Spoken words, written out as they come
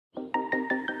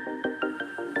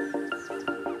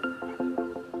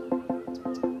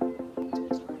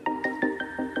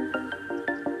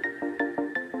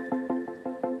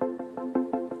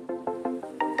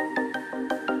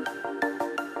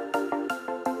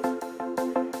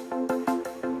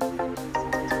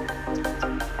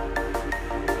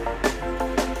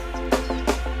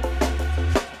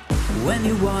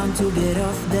When you want to get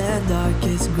off the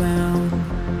darkest ground,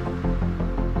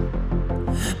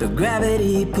 but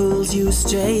gravity pulls you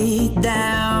straight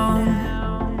down.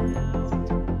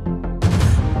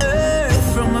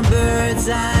 Earth from a bird's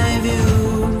eye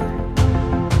view.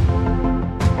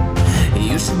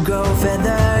 You should grow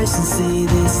feathers and see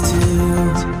this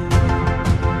too.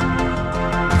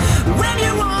 When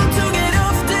you want to get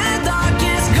off the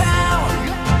darkest ground,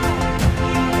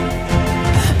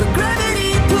 but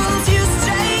gravity pulls you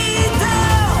straight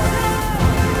down.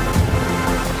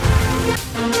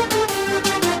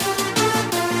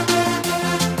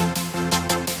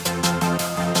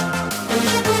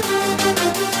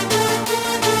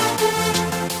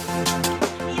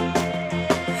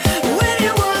 When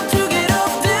you want to get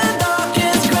off the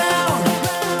darkest ground,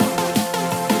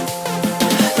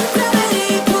 but gravity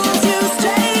pulls you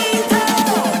straight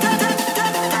down.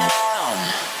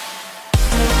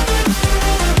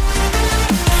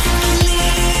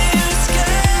 Clear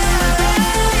sky.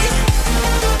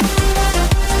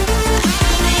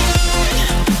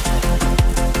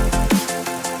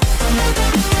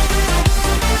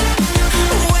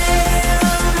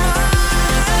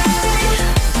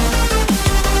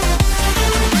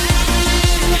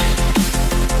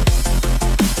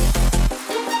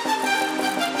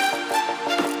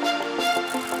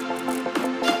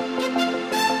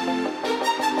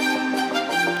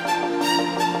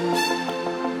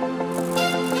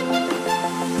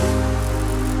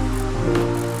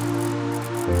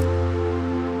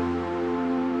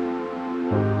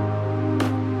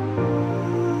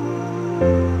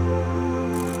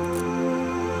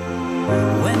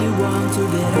 When you want to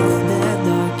get off the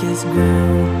darkest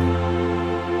ground,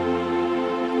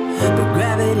 but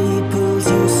gravity pulls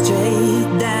you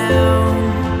straight down.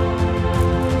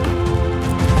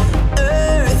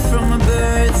 Earth from a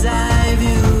bird's eye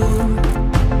view.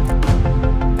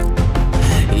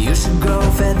 You should grow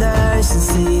feathers and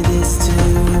see this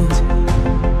too.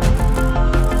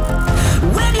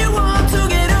 When you want to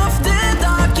get off the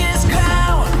darkest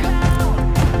ground,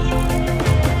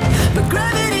 but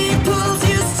gravity pulls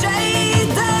you straight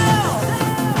down.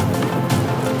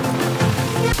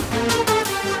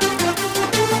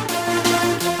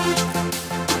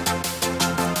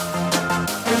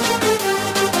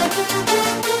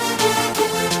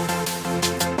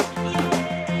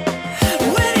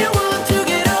 When you want to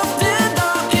get off the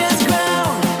darkest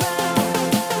ground,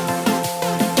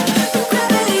 but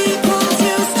gravity pulls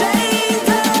you straight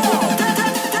down.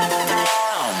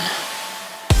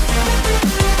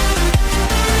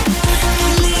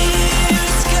 Clear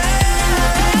sky.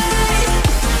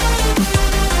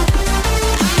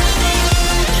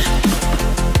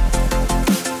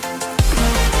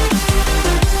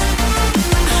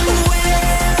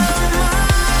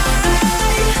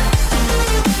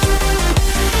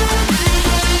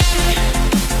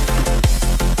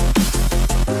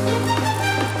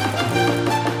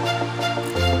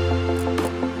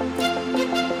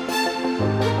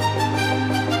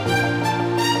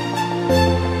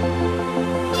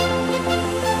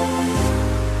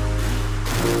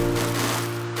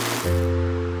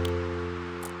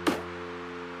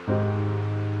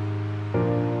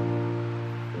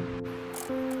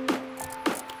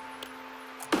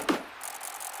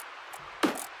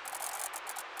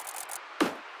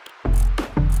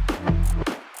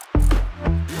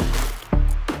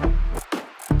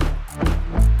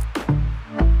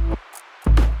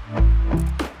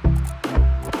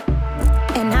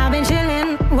 And I've been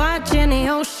chillin', watching the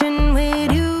ocean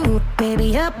with you.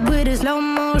 Baby up with a slow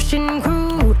motion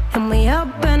crew. And we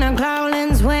up in our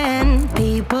growlings when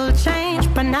people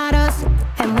change, but not us.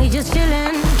 And we just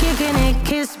chillin', kicking it,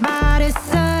 kissed by the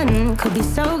sun. Could be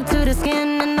soaked to the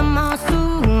skin in the mall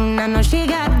soon. I know she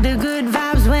got the good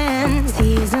vibes when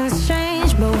seasons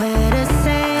change, but we're the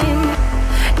same.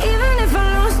 Even if I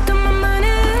lost all my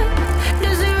money,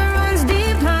 the zero runs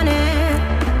deep, honey.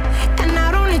 And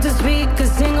I don't need to speak a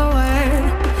single word,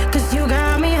 'cause you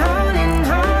got me holding,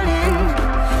 holding.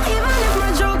 Even if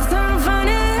my jokes aren't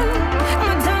funny,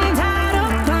 my tongue tied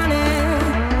up on it.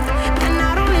 And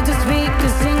I don't need to speak a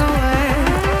single word,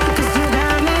 'cause you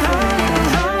got me holding,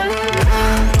 holding.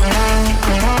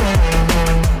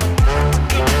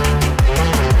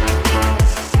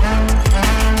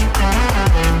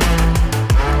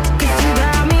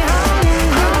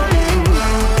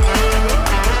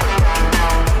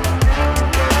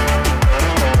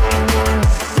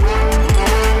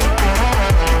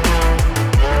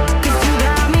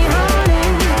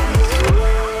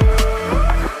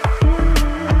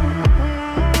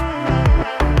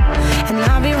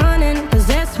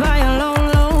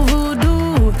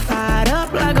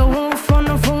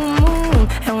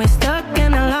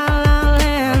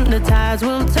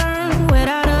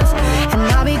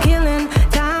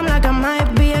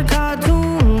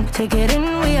 Take it in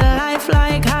real life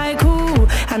like haiku.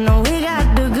 I know we got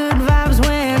the good vibes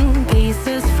when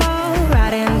pieces fall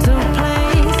right into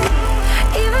place.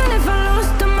 Even if I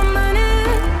lost all my money,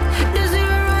 the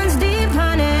zero runs deep,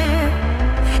 honey.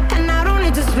 And I don't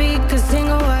need to speak a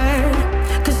single word,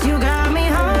 'cause you got me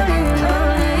holding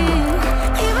slowly.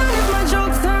 Even if my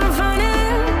jokes aren't funny,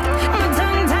 my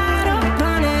tongue tied up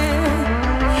on it.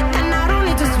 And I don't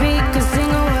need to speak a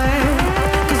single word,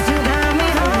 'cause you got me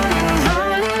holding.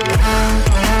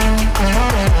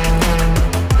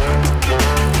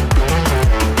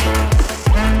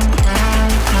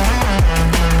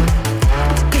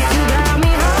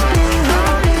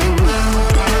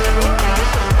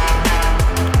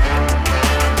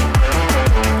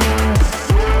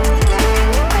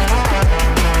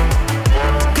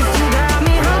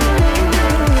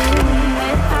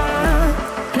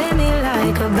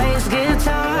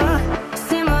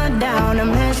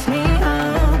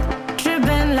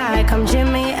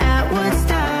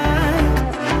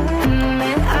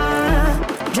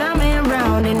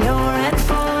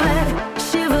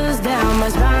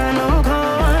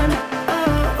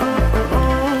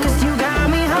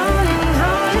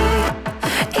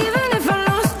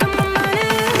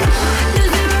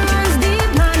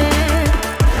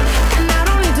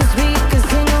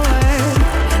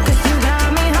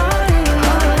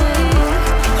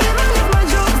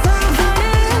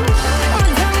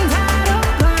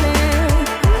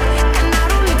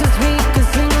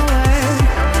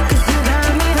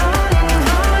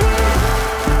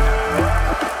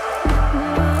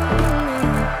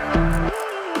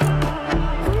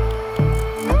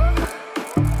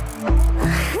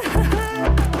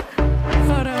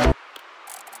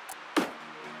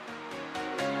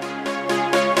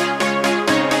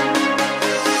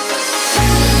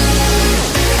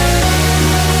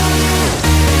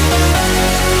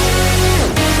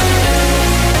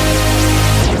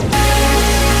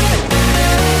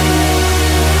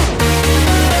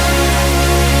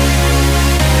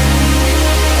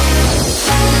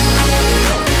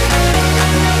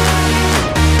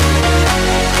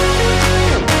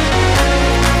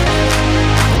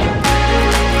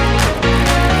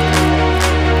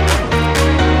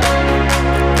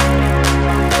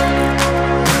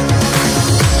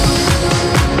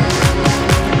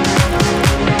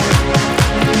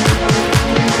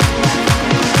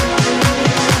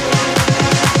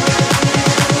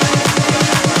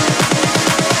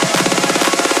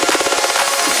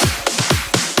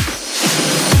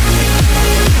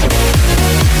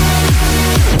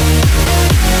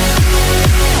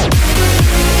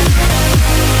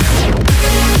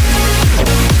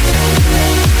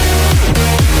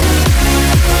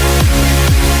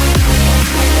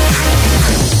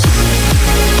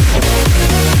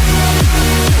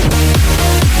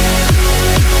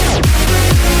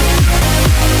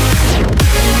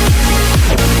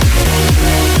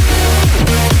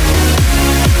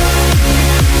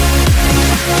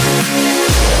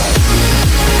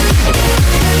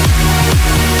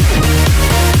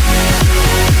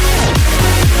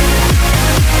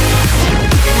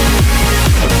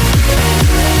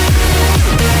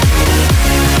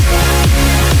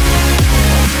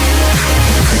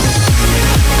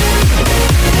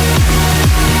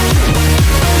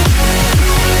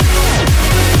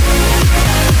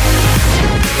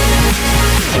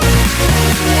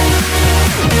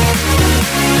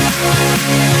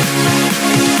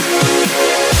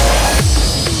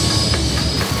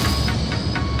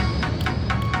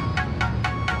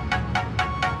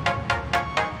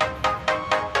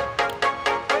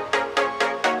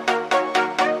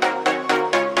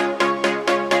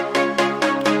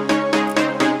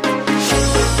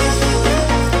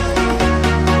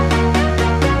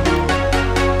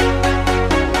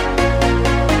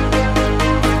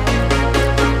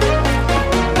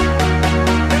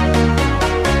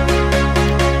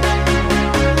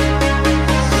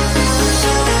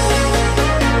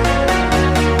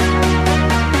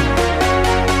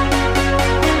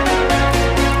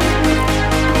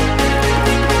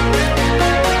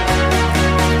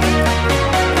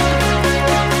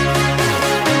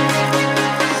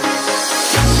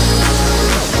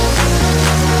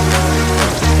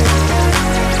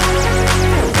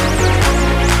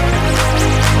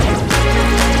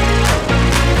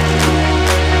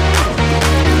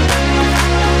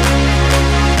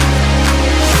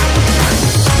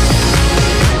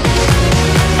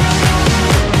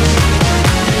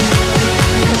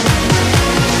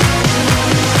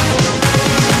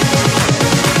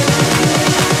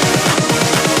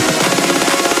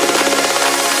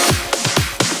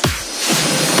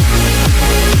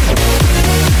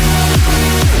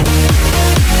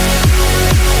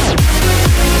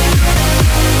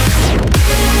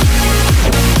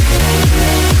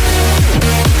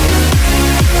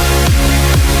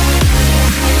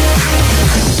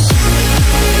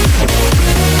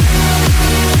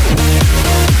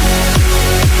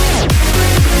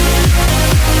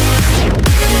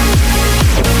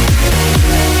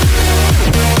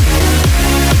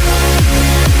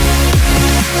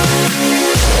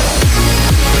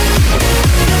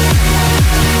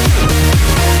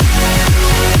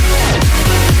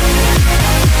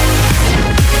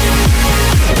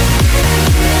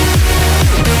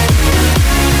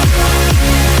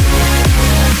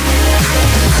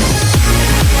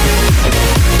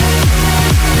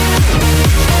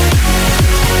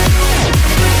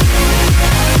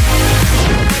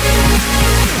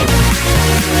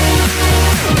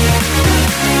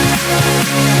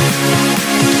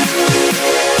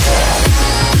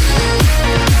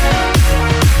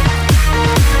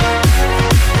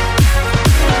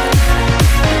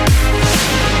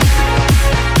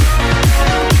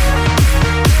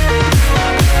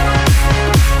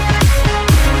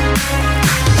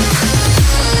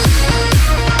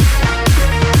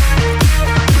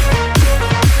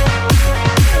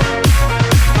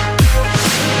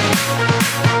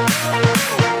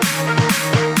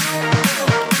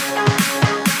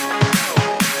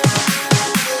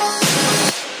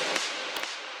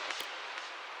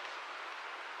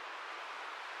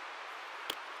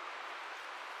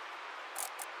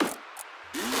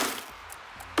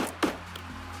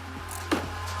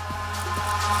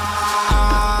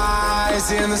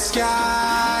 in the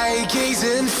sky,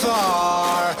 gazing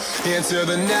far into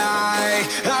the night.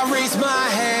 I raise my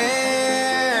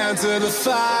hand to the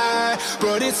fire,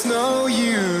 but it's no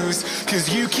use, 'cause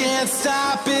you can't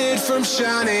stop it from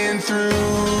shining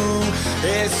through.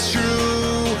 It's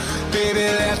true, baby,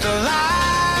 let the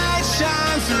light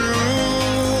shine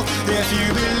through. If you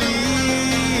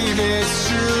believe it's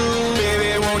true,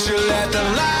 baby, won't you let the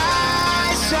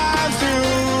light shine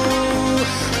through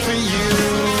for you,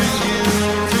 for you,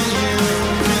 for you,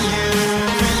 for you, for you,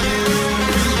 for you, for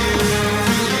you,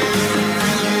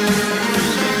 for you,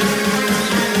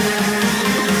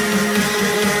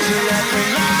 for you, let the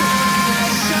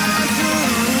light shine through.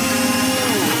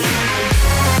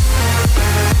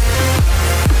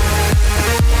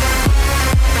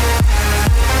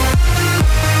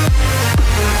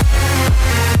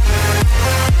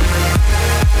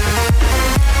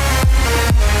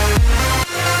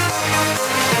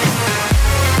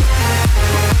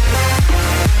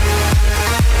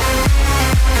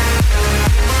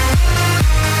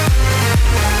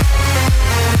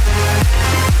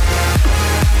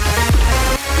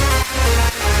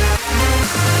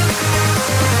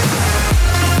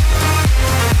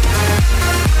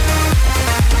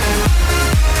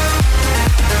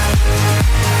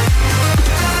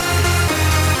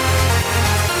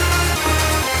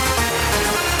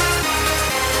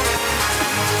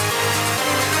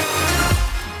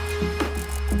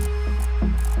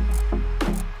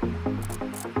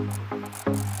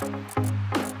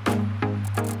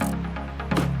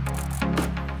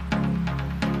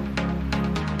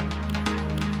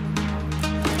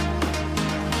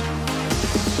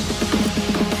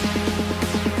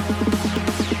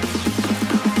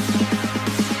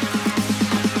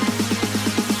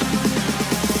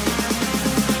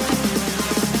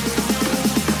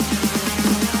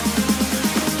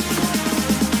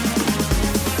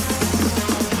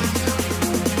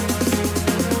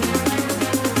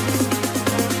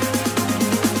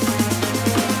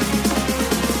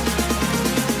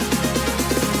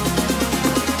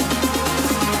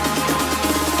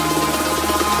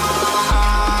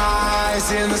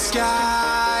 In the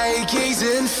sky,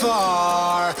 gazing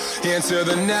far into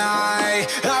the night.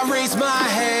 I raise my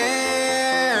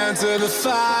hand to the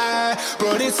fire,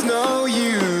 but it's no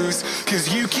use, 'cause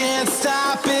you can't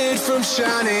stop it from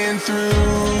shining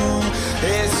through.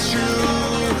 It's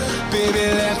true, baby,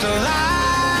 let the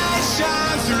light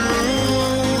shine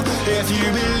through. If you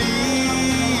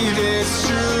believe it's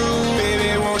true,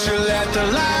 baby, won't you let the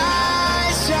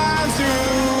light shine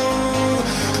through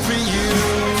for you,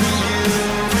 for you,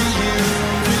 for you,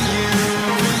 for you, for you,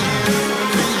 for you,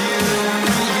 for you,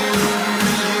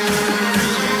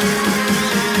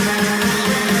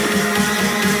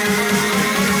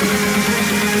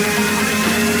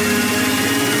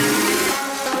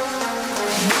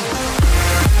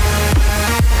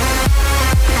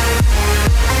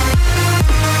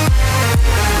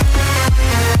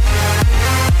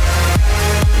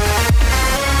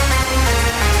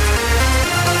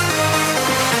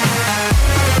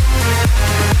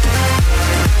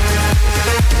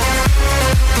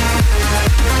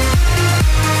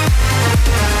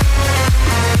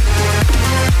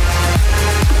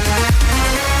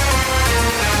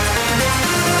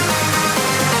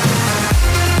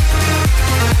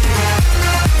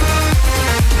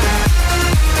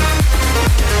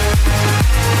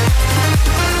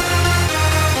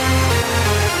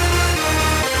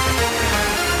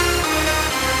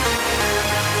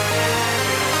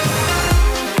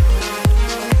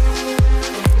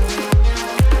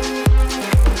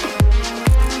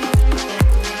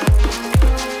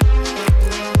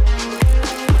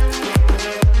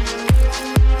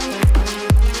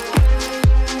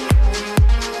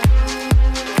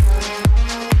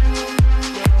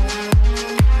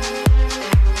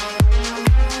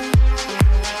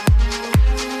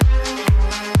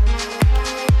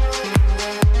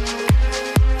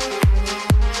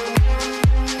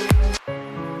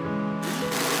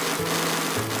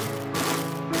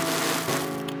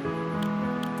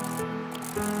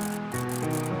 Bye.